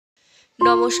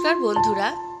নমস্কার বন্ধুরা,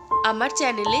 আমার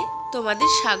চ্যানেলে তোমাদের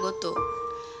স্বাগত।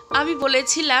 আমি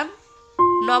বলেছিলাম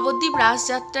নবদ্বীপ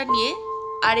রাসযাত্রা নিয়ে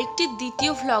আরেকটি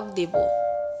দ্বিতীয় ভ্লগ দেব।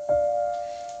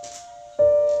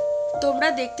 তোমরা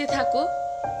দেখতে থাকো,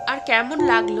 আর কেমন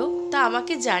লাগলো তা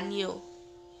আমাকে জানিও।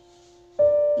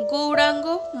 গৌরাঙ্গ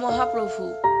মহাপ্রভু,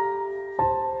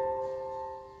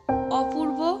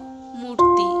 অপূর্ব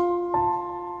মূর্তি।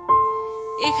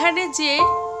 এখানে যে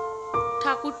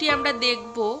ঠাকুরটি আমরা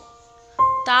দেখব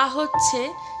তা হচ্ছে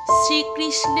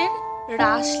শ্রীকৃষ্ণের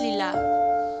রাসলীলা।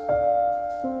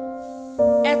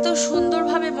 এত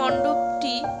সুন্দরভাবে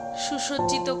মণ্ডপটি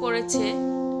সুসজ্জিত করেছে,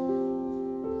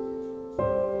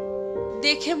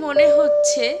 দেখে মনে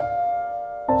হচ্ছে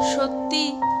সত্যি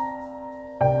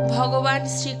ভগবান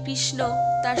শ্রীকৃষ্ণ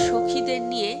তার সখীদের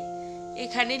নিয়ে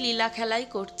এখানে লীলা খেলাই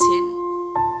করছেন।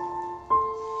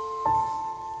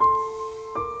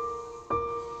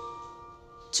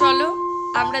 চলো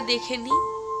আমরা দেখে নিই।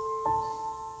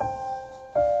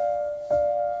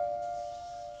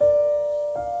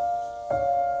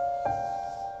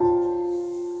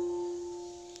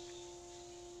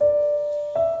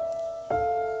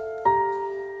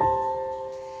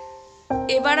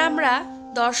 এবার আমরা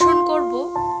দর্শন করব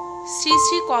শ্রী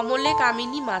শ্রী কমলে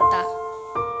কামিনী মাতা।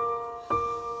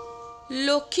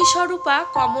 লক্ষ্মী স্বরূপা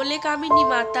কমলে কামিনী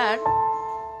মাতার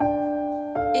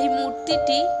এই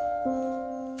মূর্তিটি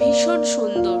ভীষণ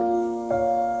সুন্দর।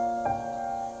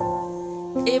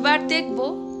 এবার দেখব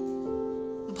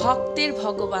ভক্তের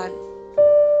ভগবান।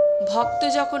 ভক্ত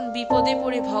যখন বিপদে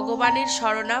পড়ে ভগবানের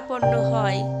শরণাপন্ন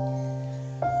হয়,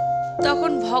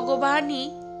 তখন ভগবানই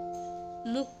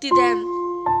মুক্তি দেন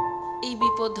এই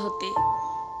বিপদ হতে।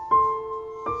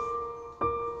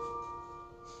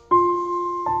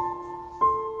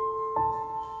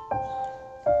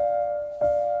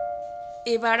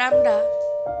 এবার আমরা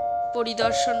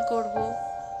পরিদর্শন করব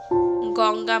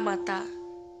গঙ্গা মাতা।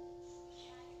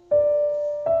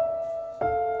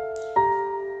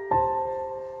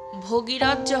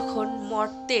 ভগীরথ যখন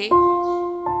মর্তে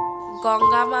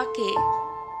গঙ্গা মাকে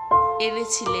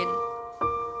এনেছিলেন,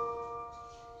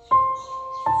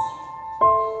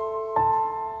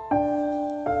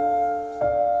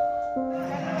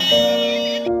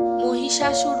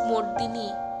 মহিষাসুর মর্দিনী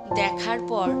দেখার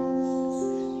পর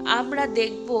আমরা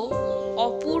দেখব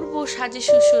অপূর্ব সাজে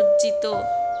সুসজ্জিত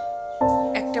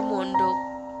একটা মণ্ডপ,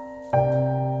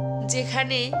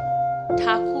 যেখানে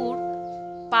ঠাকুর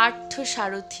পার্থ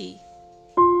সারথি।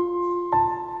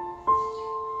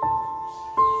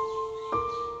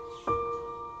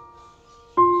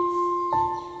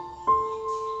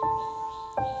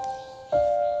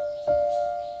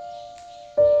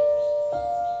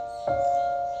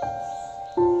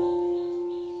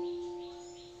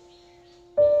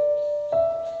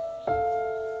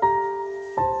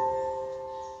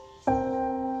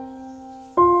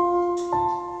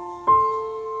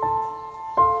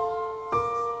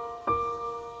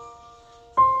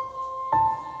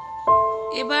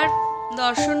 এবার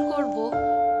দর্শন করব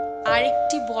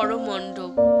আরেকটি বড়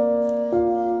মণ্ডপ,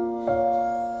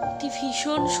 এটি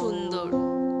ভীষণ সুন্দর।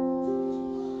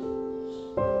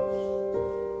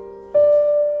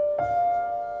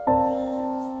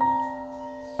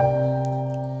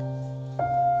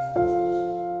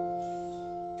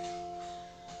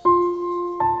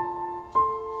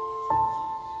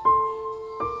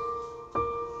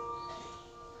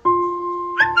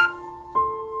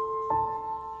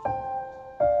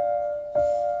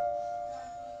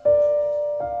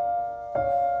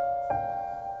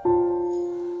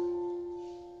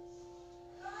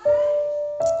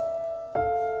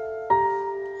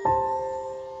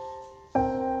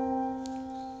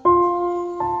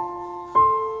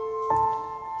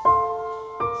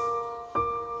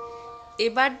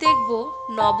 এবার দেখব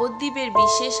নবদ্বীপের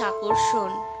বিশেষ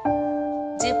আকর্ষণ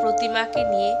যে প্রতিমাকে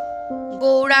নিয়ে,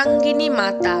 গৌরাঙ্গিনী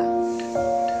মাতা।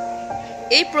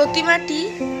 এই প্রতিমাটি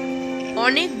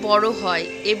অনেক বড় হয়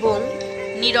এবং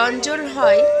নিরঞ্জন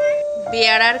হয়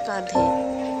বেয়ারার কাঁধে,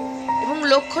 এবং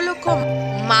লক্ষ লক্ষ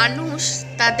মানুষ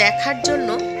তা দেখার জন্য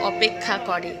অপেক্ষা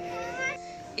করে।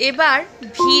 এবার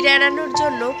ভিড় এড়ানোর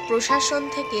জন্য প্রশাসন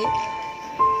থেকে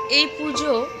এই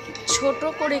পুজো ছোট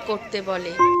করে করতে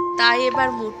বলে, তাই এবার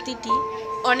মূর্তিটি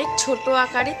অনেক ছোট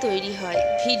আকারে তৈরি হয়।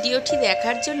 ভিডিওটি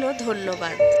দেখার জন্য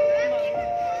ধন্যবাদ।